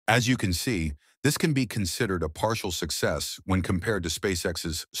As you can see, this can be considered a partial success when compared to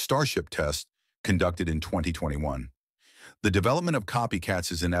SpaceX's Starship test conducted in 2021. The development of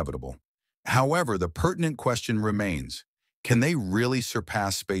copycats is inevitable. However, the pertinent question remains, can they really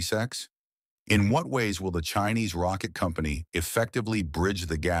surpass SpaceX? In what ways will the Chinese rocket company effectively bridge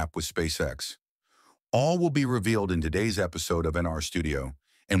the gap with SpaceX? All will be revealed in today's episode of NR Studio,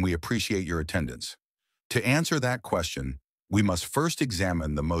 and we appreciate your attendance. To answer that question, we must first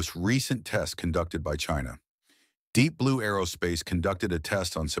examine the most recent test conducted by China. Deep Blue Aerospace conducted a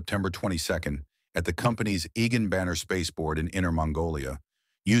test on September 22nd at the company's Egan-Banner spaceport in Inner Mongolia,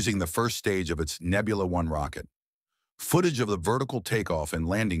 using the first stage of its Nebula 1 rocket. Footage of the vertical takeoff and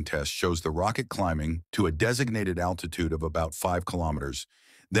landing test shows the rocket climbing to a designated altitude of about 5 kilometers,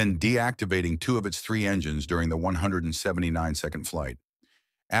 then deactivating 2 of its 3 engines during the 179-second flight.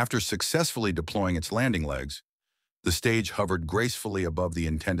 After successfully deploying its landing legs, the stage hovered gracefully above the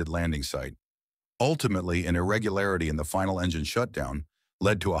intended landing site. Ultimately, an irregularity in the final engine shutdown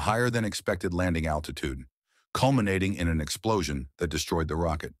led to a higher-than-expected landing altitude, culminating in an explosion that destroyed the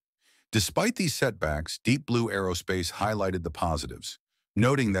rocket. Despite these setbacks, Deep Blue Aerospace highlighted the positives,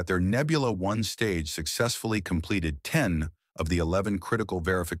 noting that their Nebula 1 stage successfully completed 10 of the 11 critical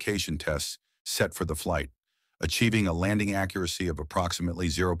verification tests set for the flight, achieving a landing accuracy of approximately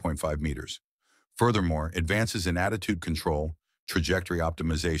 0.5 meters. Furthermore, advances in attitude control, trajectory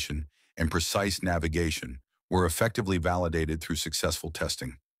optimization, and precise navigation were effectively validated through successful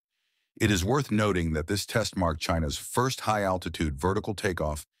testing. It is worth noting that this test marked China's first high-altitude vertical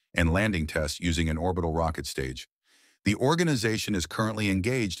takeoff and landing test using an orbital rocket stage. The organization is currently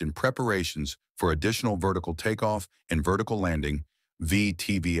engaged in preparations for additional vertical takeoff and vertical landing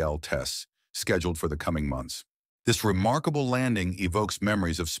 (VTVL) tests scheduled for the coming months. This remarkable landing evokes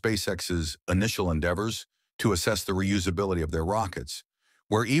memories of SpaceX's initial endeavors to assess the reusability of their rockets,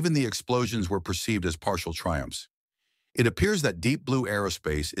 where even the explosions were perceived as partial triumphs. It appears that Deep Blue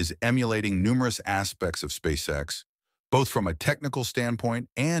Aerospace is emulating numerous aspects of SpaceX, both from a technical standpoint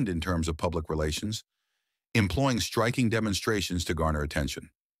and in terms of public relations, employing striking demonstrations to garner attention.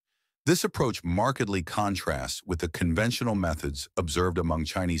 This approach markedly contrasts with the conventional methods observed among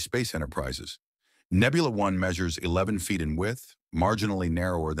Chinese space enterprises. Nebula 1 measures 11 feet in width, marginally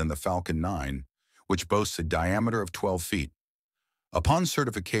narrower than the Falcon 9, which boasts a diameter of 12 feet. Upon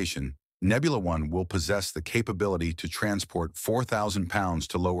certification, Nebula 1 will possess the capability to transport 4,000 pounds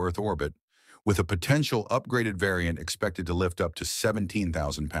to low Earth orbit, with a potential upgraded variant expected to lift up to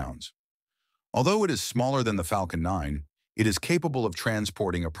 17,000 pounds. Although it is smaller than the Falcon 9, it is capable of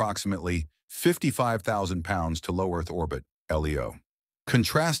transporting approximately 55,000 pounds to low Earth orbit, LEO.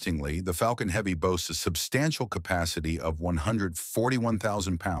 Contrastingly, the Falcon Heavy boasts a substantial capacity of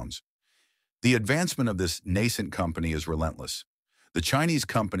 141,000 pounds. The advancement of this nascent company is relentless. The Chinese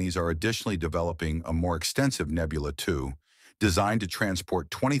companies are additionally developing a more extensive Nebula 2, designed to transport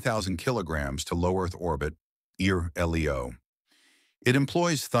 20,000 kilograms to low Earth orbit, LEO. It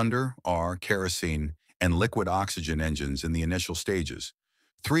employs Thunder, R, kerosene, and liquid oxygen engines in the initial stages,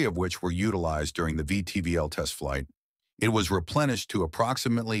 3 of which were utilized during the VTVL test flight. It was replenished to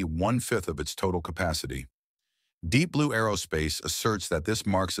approximately 1/5 of its total capacity. Deep Blue Aerospace asserts that this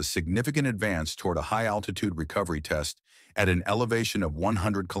marks a significant advance toward a high-altitude recovery test at an elevation of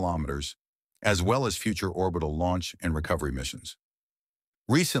 100 kilometers, as well as future orbital launch and recovery missions.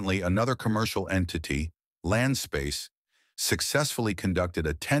 Recently, another commercial entity, LandSpace, successfully conducted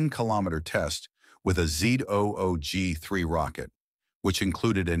a 10-kilometer test with a ZOOG-3 rocket, which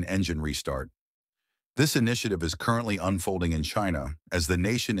included an engine restart. This initiative is currently unfolding in China as the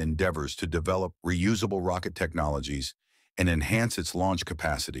nation endeavors to develop reusable rocket technologies and enhance its launch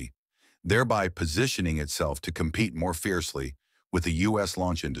capacity, thereby positioning itself to compete more fiercely with the U.S.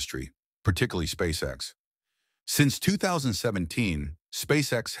 launch industry, particularly SpaceX. Since 2017,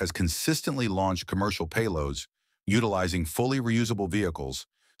 SpaceX has consistently launched commercial payloads utilizing fully reusable vehicles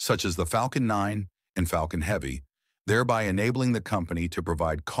such as the Falcon 9 and Falcon Heavy, thereby enabling the company to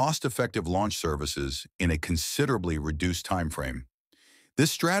provide cost-effective launch services in a considerably reduced time frame.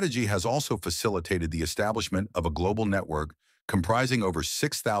 This strategy has also facilitated the establishment of a global network comprising over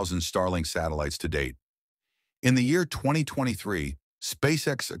 6,000 Starlink satellites to date. In the year 2023,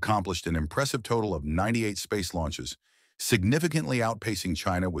 SpaceX accomplished an impressive total of 98 space launches, significantly outpacing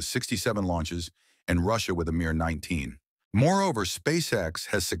China with 67 launches and Russia with a mere 19. Moreover, SpaceX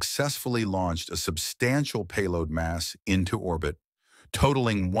has successfully launched a substantial payload mass into orbit,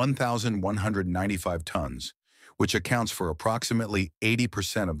 totaling 1,195 tons, which accounts for approximately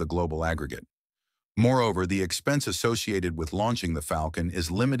 80% of the global aggregate. Moreover, the expense associated with launching the Falcon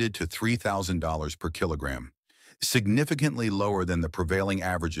is limited to $3,000 per kilogram. significantly lower than the prevailing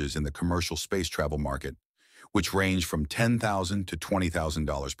averages in the commercial space travel market, which range from $10,000 to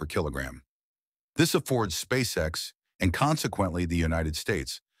 $20,000 per kilogram. This affords SpaceX, and consequently the United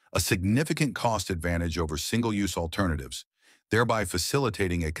States, a significant cost advantage over single-use alternatives, thereby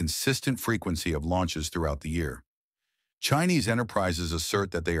facilitating a consistent frequency of launches throughout the year. Chinese enterprises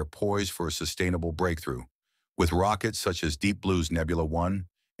assert that they are poised for a sustainable breakthrough, with rockets such as Deep Blue's Nebula 1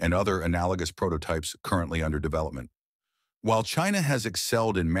 and other analogous prototypes currently under development. While China has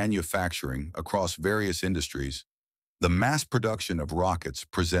excelled in manufacturing across various industries, the mass production of rockets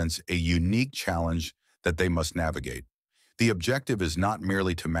presents a unique challenge that they must navigate. The objective is not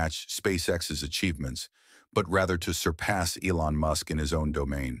merely to match SpaceX's achievements, but rather to surpass Elon Musk in his own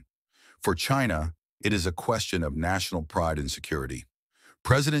domain. For China, it is a question of national pride and security.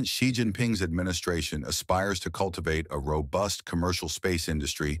 President Xi Jinping's administration aspires to cultivate a robust commercial space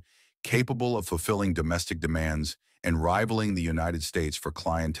industry capable of fulfilling domestic demands and rivaling the United States for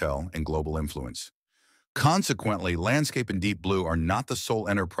clientele and global influence. Consequently, Landscape and Deep Blue are not the sole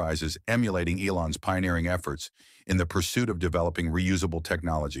enterprises emulating Elon's pioneering efforts in the pursuit of developing reusable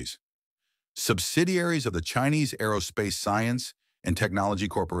technologies. Subsidiaries of the Chinese Aerospace Science and Technology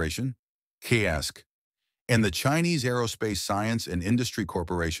Corporation, CASC, and the Chinese Aerospace Science and Industry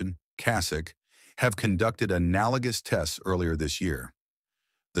Corporation, CASIC, have conducted analogous tests earlier this year.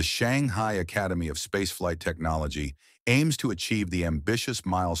 The Shanghai Academy of Spaceflight Technology aims to achieve the ambitious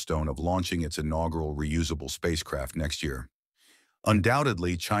milestone of launching its inaugural reusable spacecraft next year.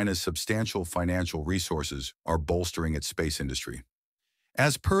 Undoubtedly, China's substantial financial resources are bolstering its space industry.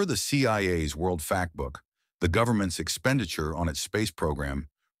 As per the CIA's World Factbook, the government's expenditure on its space program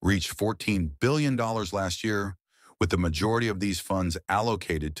reached $14 billion last year, with the majority of these funds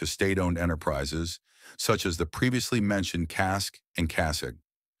allocated to state-owned enterprises, such as the previously mentioned CASC and CASIC.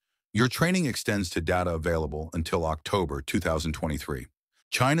 Your training extends to data available until October 2023.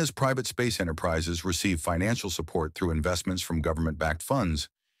 China's private space enterprises receive financial support through investments from government-backed funds,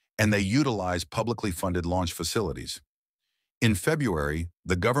 and they utilize publicly funded launch facilities. In February,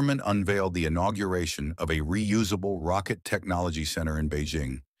 the government unveiled the inauguration of a reusable rocket technology center in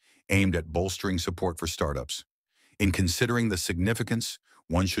Beijing, aimed at bolstering support for startups. In considering the significance,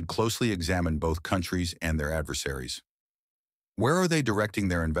 one should closely examine both countries and their adversaries. Where are they directing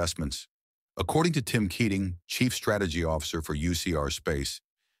their investments? According to Tim Keating, Chief Strategy Officer for UCR Space,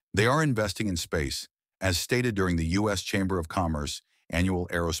 they are investing in space, as stated during the U.S. Chamber of Commerce Annual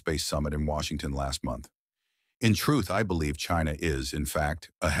Aerospace Summit in Washington last month. In truth, I believe China is, in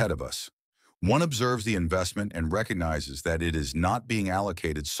fact, ahead of us. One observes the investment and recognizes that it is not being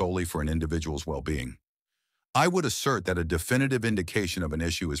allocated solely for an individual's well-being. I would assert that a definitive indication of an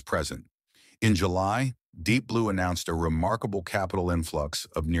issue is present. In July, Deep Blue announced a remarkable capital influx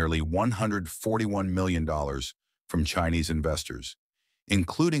of nearly $141 million from Chinese investors,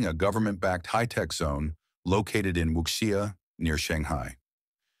 including a government-backed high-tech zone located in Wuxia near Shanghai.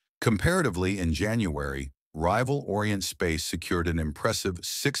 Comparatively, in January, rival Orient Space secured an impressive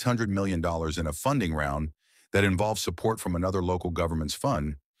 $600 million in a funding round that involved support from another local government's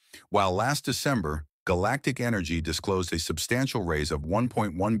fund, while last December, Galactic Energy disclosed a substantial raise of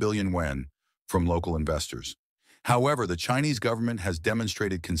 1.1 billion yuan from local investors. However, the Chinese government has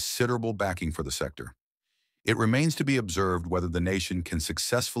demonstrated considerable backing for the sector. It remains to be observed whether the nation can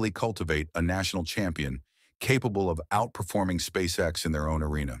successfully cultivate a national champion capable of outperforming SpaceX in their own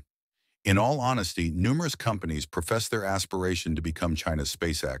arena. In all honesty, numerous companies profess their aspiration to become China's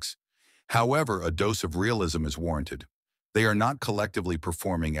SpaceX. However, a dose of realism is warranted. They are not collectively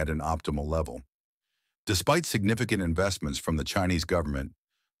performing at an optimal level. Despite significant investments from the Chinese government,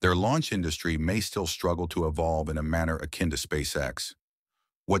 their launch industry may still struggle to evolve in a manner akin to SpaceX.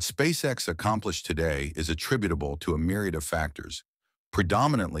 What SpaceX accomplished today is attributable to a myriad of factors,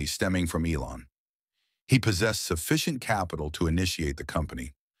 predominantly stemming from Elon. He possessed sufficient capital to initiate the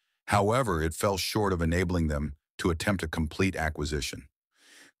company. However, it fell short of enabling them to attempt a complete acquisition.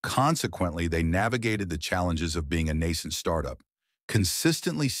 Consequently, they navigated the challenges of being a nascent startup,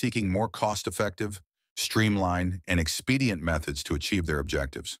 consistently seeking more cost-effective, streamlined, and expedient methods to achieve their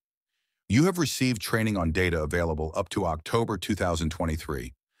objectives. You have received training on data available up to October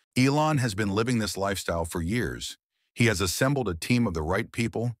 2023. Elon has been living this lifestyle for years. He has assembled a team of the right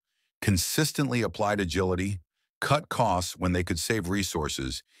people, consistently applied agility, cut costs when they could save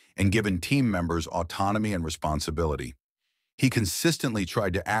resources, and given team members autonomy and responsibility. He consistently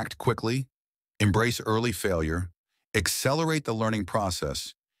tried to act quickly, embrace early failure, accelerate the learning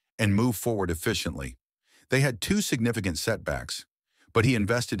process, and move forward efficiently. They had two significant setbacks, but he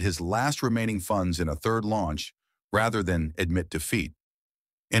invested his last remaining funds in a third launch rather than admit defeat.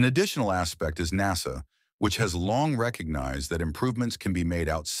 An additional aspect is NASA, which has long recognized that improvements can be made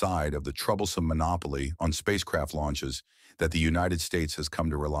outside of the troublesome monopoly on spacecraft launches that the United States has come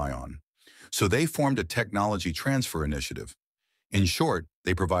to rely on. So they formed a technology transfer initiative. In short,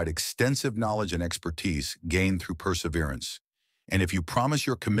 they provide extensive knowledge and expertise gained through perseverance. And if you promise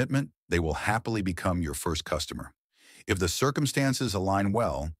your commitment, they will happily become your first customer. If the circumstances align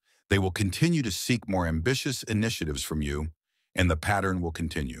well, they will continue to seek more ambitious initiatives from you, and the pattern will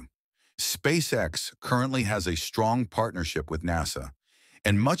continue. SpaceX currently has a strong partnership with NASA,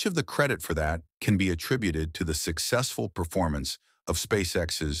 and much of the credit for that can be attributed to the successful performance of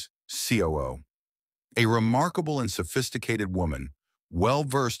SpaceX's COO, a remarkable and sophisticated woman,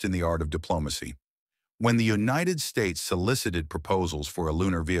 well-versed in the art of diplomacy. When the United States solicited proposals for a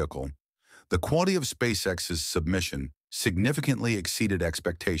lunar vehicle, the quality of SpaceX's submission significantly exceeded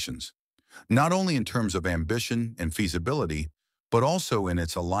expectations, not only in terms of ambition and feasibility, but also in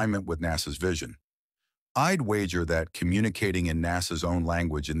its alignment with NASA's vision. I'd wager that communicating in NASA's own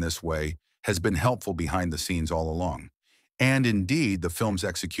language in this way has been helpful behind the scenes all along. And indeed, the film's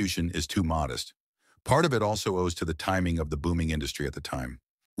execution is too modest. Part of it also owes to the timing of the booming industry at the time.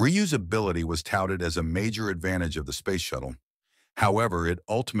 Reusability was touted as a major advantage of the space shuttle. However, it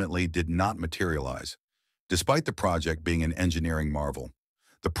ultimately did not materialize. Despite the project being an engineering marvel,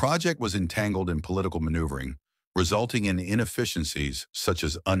 the project was entangled in political maneuvering, resulting in inefficiencies such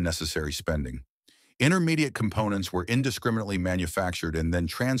as unnecessary spending. Intermediate components were indiscriminately manufactured and then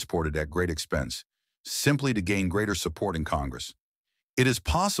transported at great expense, simply to gain greater support in Congress. It is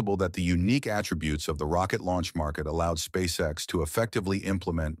possible that the unique attributes of the rocket launch market allowed SpaceX to effectively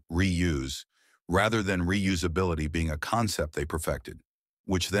implement reuse, rather than reusability being a concept they perfected,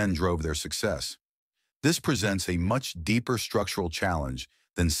 which then drove their success. This presents a much deeper structural challenge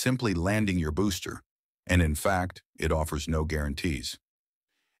than simply landing your booster, and in fact, it offers no guarantees.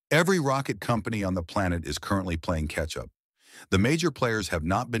 Every rocket company on the planet is currently playing catch-up. The major players have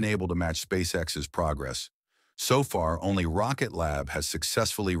not been able to match SpaceX's progress. So far, only Rocket Lab has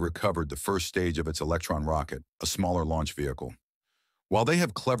successfully recovered the first stage of its Electron rocket, a smaller launch vehicle. While they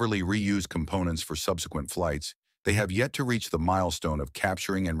have cleverly reused components for subsequent flights, they have yet to reach the milestone of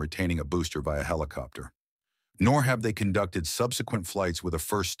capturing and retaining a booster via helicopter. Nor have they conducted subsequent flights with a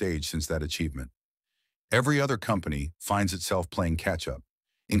first stage since that achievement. Every other company finds itself playing catch-up,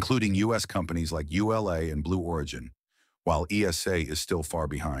 including U.S. companies like ULA and Blue Origin, while ESA is still far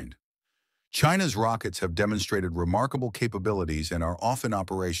behind. China's rockets have demonstrated remarkable capabilities and are often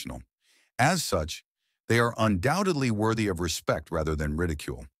operational. As such, they are undoubtedly worthy of respect rather than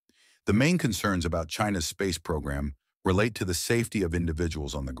ridicule. The main concerns about China's space program relate to the safety of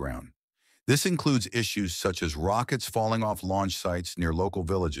individuals on the ground. This includes issues such as rockets falling off launch sites near local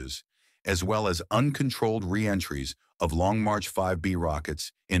villages, as well as uncontrolled re-entries of Long March 5B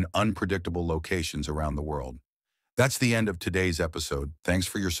rockets in unpredictable locations around the world. That's the end of today's episode. Thanks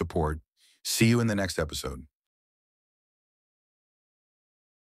for your support. See you in the next episode.